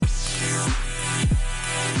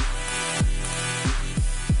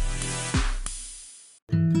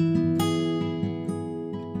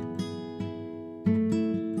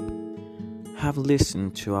have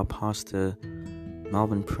listened to our pastor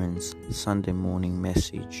Melvin Prince Sunday morning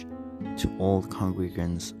message to all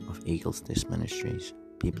congregants of Eagles Nest Ministries.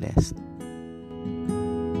 Be blessed.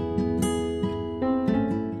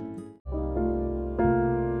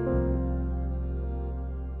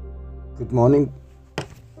 Good morning.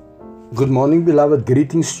 Good morning, beloved.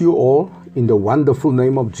 Greetings to you all in the wonderful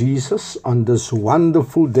name of Jesus on this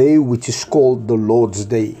wonderful day which is called the Lord's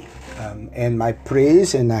Day. And my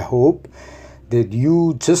praise and I hope that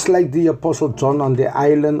you, just like the Apostle John on the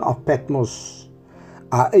island of Patmos,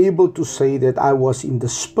 are able to say that I was in the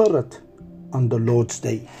Spirit on the Lord's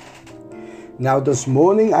Day. Now this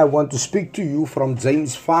morning I want to speak to you from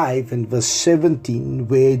James 5 and verse 17,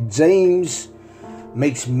 where James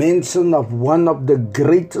makes mention of one of the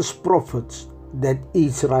greatest prophets that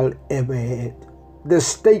Israel ever had. The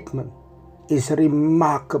statement is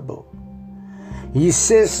remarkable. He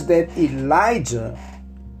says that Elijah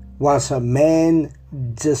was a man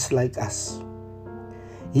just like us.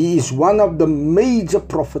 He is one of the major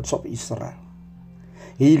prophets of Israel.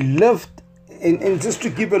 He lived, and just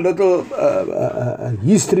to give a little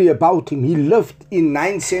history about him, he lived in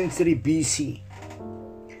 9th century BC.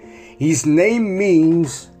 His name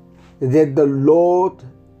means that the Lord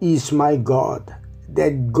is my God,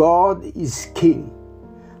 that God is king,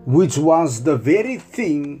 which was the very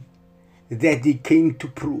thing that he came to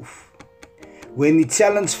prove. When he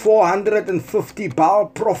challenged 450 Baal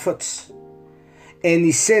prophets, and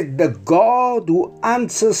he said, the God who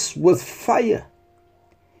answers with fire,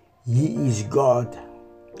 he is God.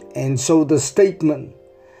 And so the statement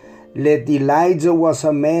that Elijah was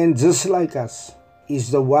a man just like us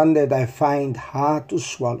is the one that I find hard to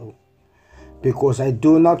swallow, because I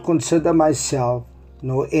do not consider myself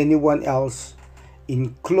nor anyone else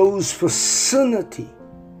in close vicinity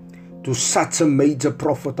to such a major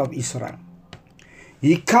prophet of Israel.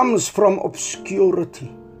 He comes from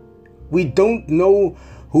obscurity. We don't know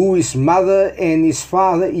who his mother and his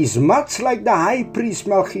father is, much like the high priest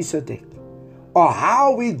Melchizedek, or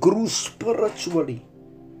how he grew spiritually.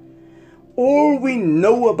 All we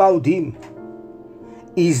know about him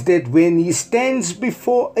is that when he stands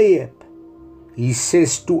before Ahab, he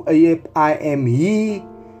says to Ahab, I am he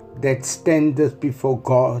that standeth before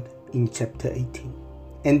God, in chapter 18.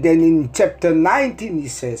 And then in chapter 19 he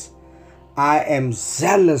says, I am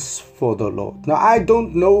zealous for the Lord. Now I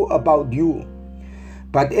don't know about you,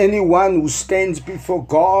 but anyone who stands before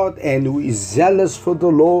God and who is zealous for the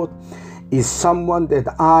Lord is someone that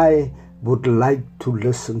I would like to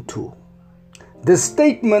listen to. The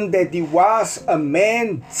statement that he was a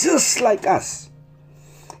man just like us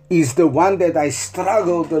is the one that I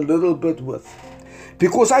struggled a little bit with,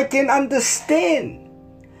 because I can understand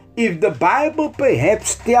if the Bible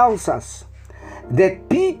perhaps tells us that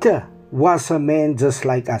Peter was a man just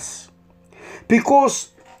like us. Because,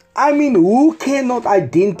 who cannot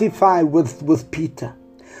identify with Peter?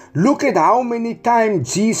 Look at how many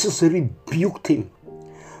times Jesus rebuked him.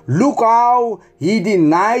 Look how he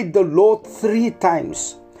denied the Lord 3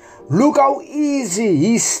 times. Look how easy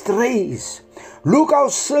he strays. Look how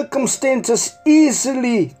circumstances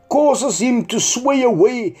easily causes him to sway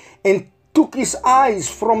away and took his eyes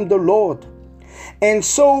from the Lord. And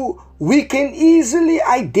so we can easily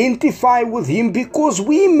identify with him because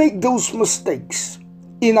we make those mistakes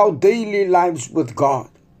in our daily lives with God.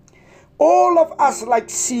 All of us like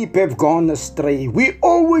sheep have gone astray. We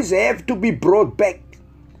always have to be brought back.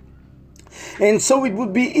 And so it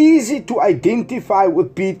would be easy to identify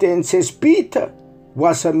with Peter and says, Peter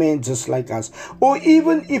was a man just like us. Or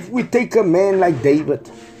even if we take a man like David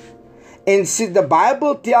and see, the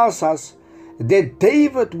Bible tells us that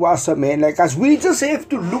David was a man like us. We just have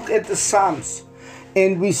to look at the Psalms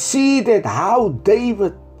and we see that how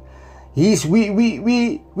David,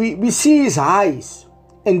 we see his highs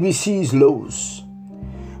and we see his lows.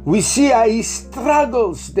 We see his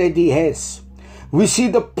struggles that he has. We see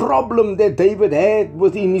the problem that David had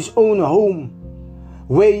within his own home,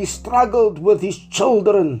 where he struggled with his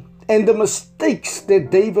children and the mistakes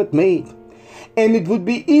that David made. And it would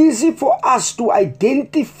be easy for us to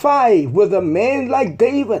identify with a man like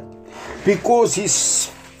David, because his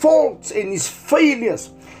faults and his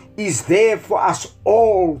failures is there for us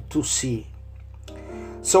all to see.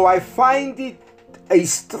 So I find it a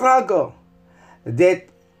struggle that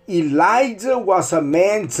Elijah was a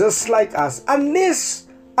man just like us, unless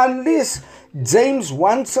James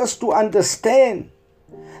wants us to understand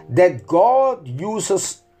that God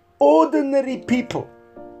uses ordinary people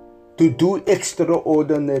to do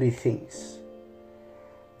extraordinary things.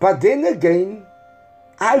 But then again,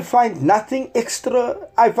 I find nothing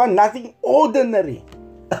ordinary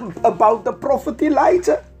about the prophet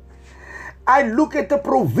Elijah. I look at the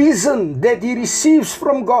provision that he receives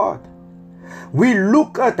from God. We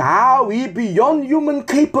look at how he, beyond human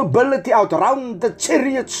capability, outrun the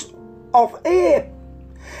chariots of air.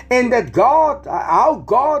 And that God, how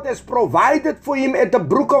God has provided for him at the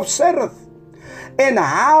brook of Cherith. And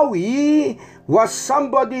how he was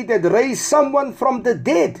somebody that raised someone from the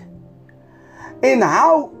dead. And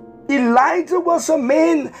how Elijah was a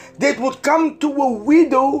man that would come to a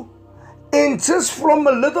widow and just from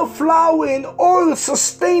a little flour and oil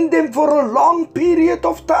sustain them for a long period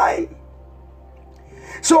of time.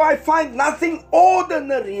 So I find nothing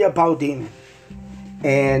ordinary about him.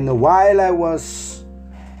 And while I was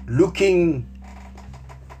looking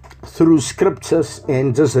through scriptures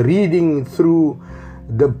and just reading through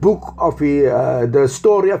the book of the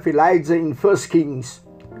story of Elijah in 1 Kings,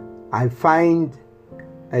 I find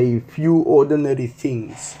a few ordinary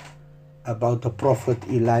things about the prophet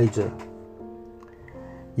Elijah.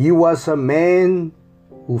 He was a man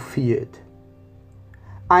who feared.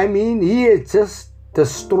 I mean, he had just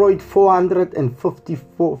destroyed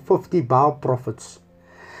 450 Baal prophets.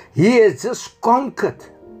 He has just conquered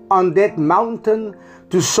on that mountain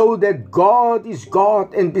to show that God is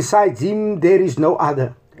God and besides him there is no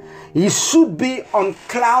other. He should be on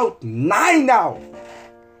cloud 9 now.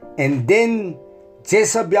 And then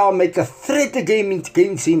Jezebel make a threat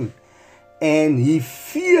against him, and he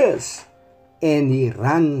fears and he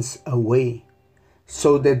runs away.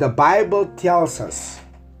 So that the Bible tells us,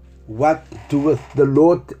 what doeth the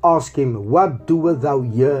Lord? Ask him, what doeth thou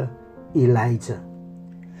here, Elijah?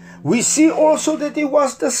 We see also that he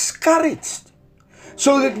was discouraged.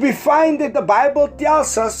 So that we find that the Bible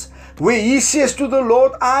tells us where he says to the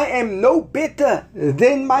Lord, I am no better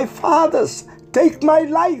than my fathers. Take my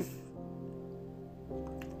life.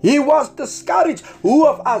 He was discouraged. Who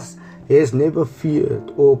of us has never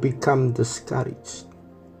feared or become discouraged?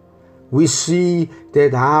 We see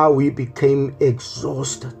that how we became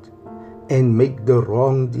exhausted and make the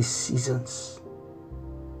wrong decisions.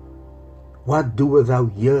 What doest thou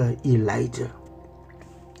here, Elijah?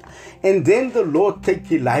 And then the Lord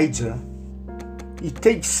takes Elijah. He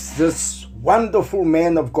takes this wonderful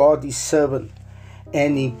man of God, his servant,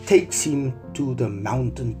 and he takes him to the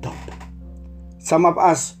mountaintop. Some of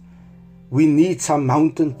us, we need some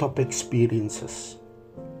mountaintop experiences.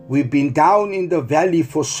 We've been down in the valley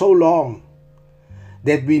for so long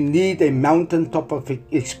that we need a mountaintop of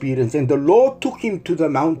experience. And the Lord took him to the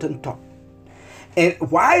mountaintop. And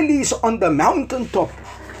while he's on the mountaintop,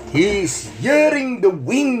 he's hearing the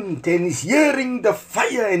wind and he's hearing the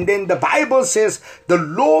fire. And then the Bible says the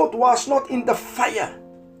Lord was not in the fire.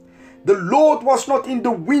 The Lord was not in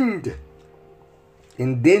the wind.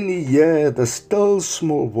 And then he heard the still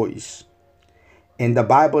small voice. And the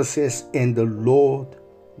Bible says, and the Lord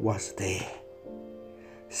was there.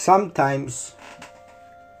 Sometimes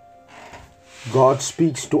God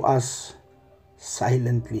speaks to us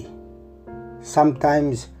silently.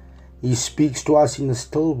 Sometimes he speaks to us in a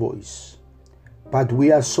still voice. But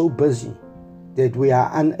we are so busy that we are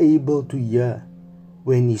unable to hear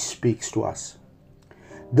when he speaks to us.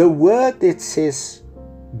 The word that says,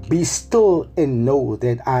 be still and know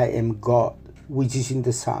that I am God, which is in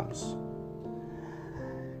the Psalms.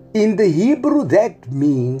 In the Hebrew, that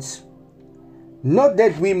means not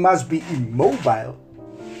that we must be immobile.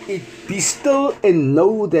 It be still and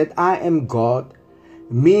know that I am God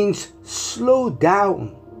means slow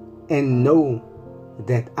down and know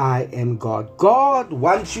that I am God. God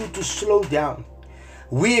wants you to slow down.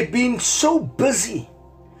 We have been so busy.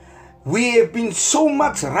 We have been so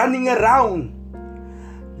much running around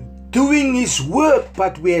doing his work,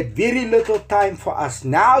 but we had very little time for us.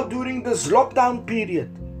 Now during this lockdown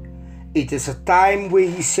period, it is a time where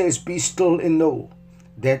he says, be still and know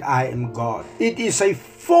that I am God. It is a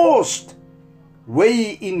forced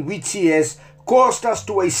way in which he has caused us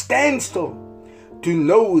to a standstill to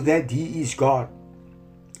know that he is God.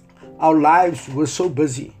 Our lives were so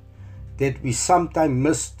busy that we sometimes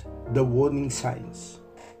missed the warning signs.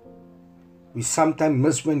 We sometimes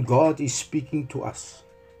miss when God is speaking to us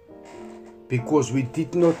because we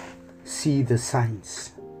did not see the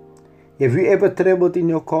signs. Have you ever traveled in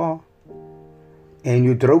your car and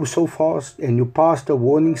you drove so fast and you passed a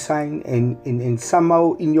warning sign and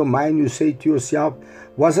somehow in your mind you say to yourself,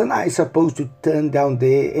 wasn't I supposed to turn down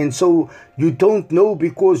there? And so you don't know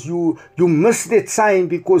because you missed that sign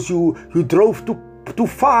because you drove too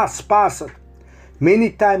fast past it.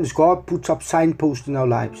 Many times God puts up signposts in our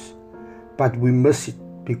lives, but we miss it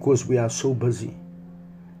because we are so busy.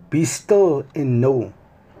 Be still and know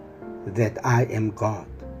that I am God.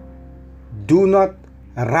 Do not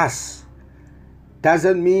rush.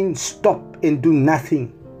 Doesn't mean stop and do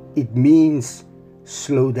nothing. it means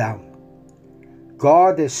slow down.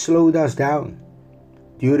 God has slowed us down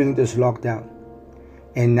during this lockdown.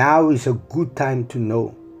 And now is a good time to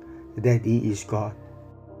know that He is God.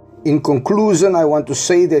 In conclusion, I want to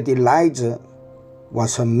say that Elijah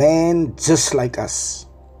was a man just like us.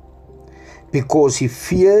 Because he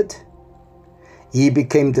feared, he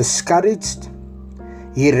became discouraged,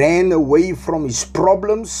 he ran away from his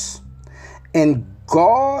problems, and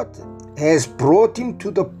God has brought him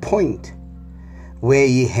to the point where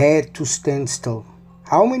he had to stand still.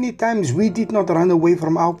 How many times we did not run away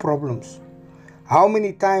from our problems? How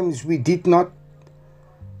many times we did not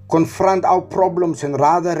confront our problems and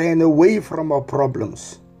rather ran away from our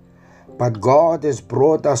problems? But God has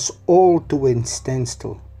brought us all to a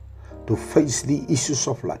standstill to face the issues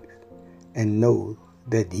of life and know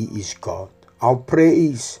that He is God. Our prayer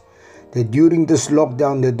is that during this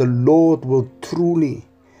lockdown that the Lord will truly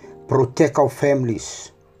protect our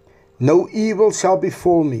families. No evil shall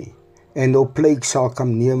befall me, and no plague shall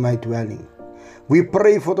come near my dwelling. We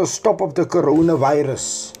pray for the stop of the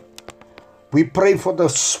coronavirus. We pray for the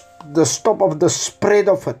stop of the spread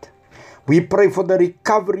of it. We pray for the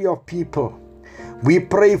recovery of people. We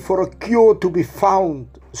pray for a cure to be found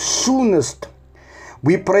soonest.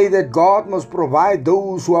 We pray that God must provide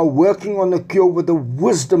those who are working on a cure with the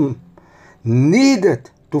wisdom needed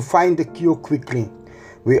to find the cure quickly.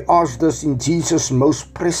 We ask this in Jesus'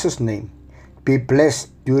 most precious name. Be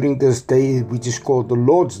blessed during this day, which is called the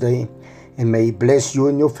Lord's Day, and may He bless you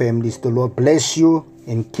and your families. The Lord bless you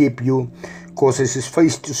and keep you, causes His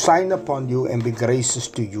face to shine upon you and be gracious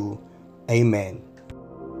to you. Amen.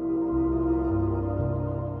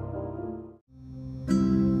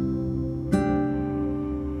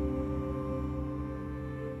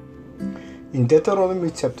 In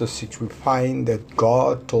Deuteronomy chapter 6, we find that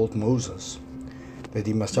God told Moses that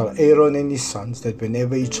he must tell Aaron and his sons that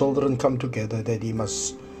whenever his children come together, that he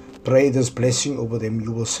must pray this blessing over them.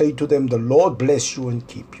 You will say to them, the Lord bless you and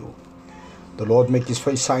keep you. The Lord make His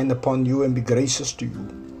face shine upon you and be gracious to you.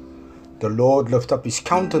 The Lord lift up His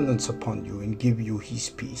countenance upon you and give you His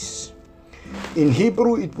peace. In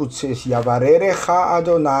Hebrew it would say, Yavarerecha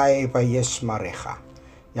Adonai vayeshmarecha.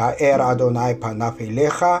 Ya'er Adonai panav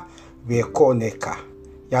elecha ve'koneka.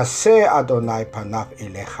 Yaseh Adonai panav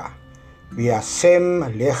elecha.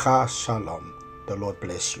 V'yasem lecha shalom. The Lord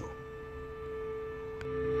bless you.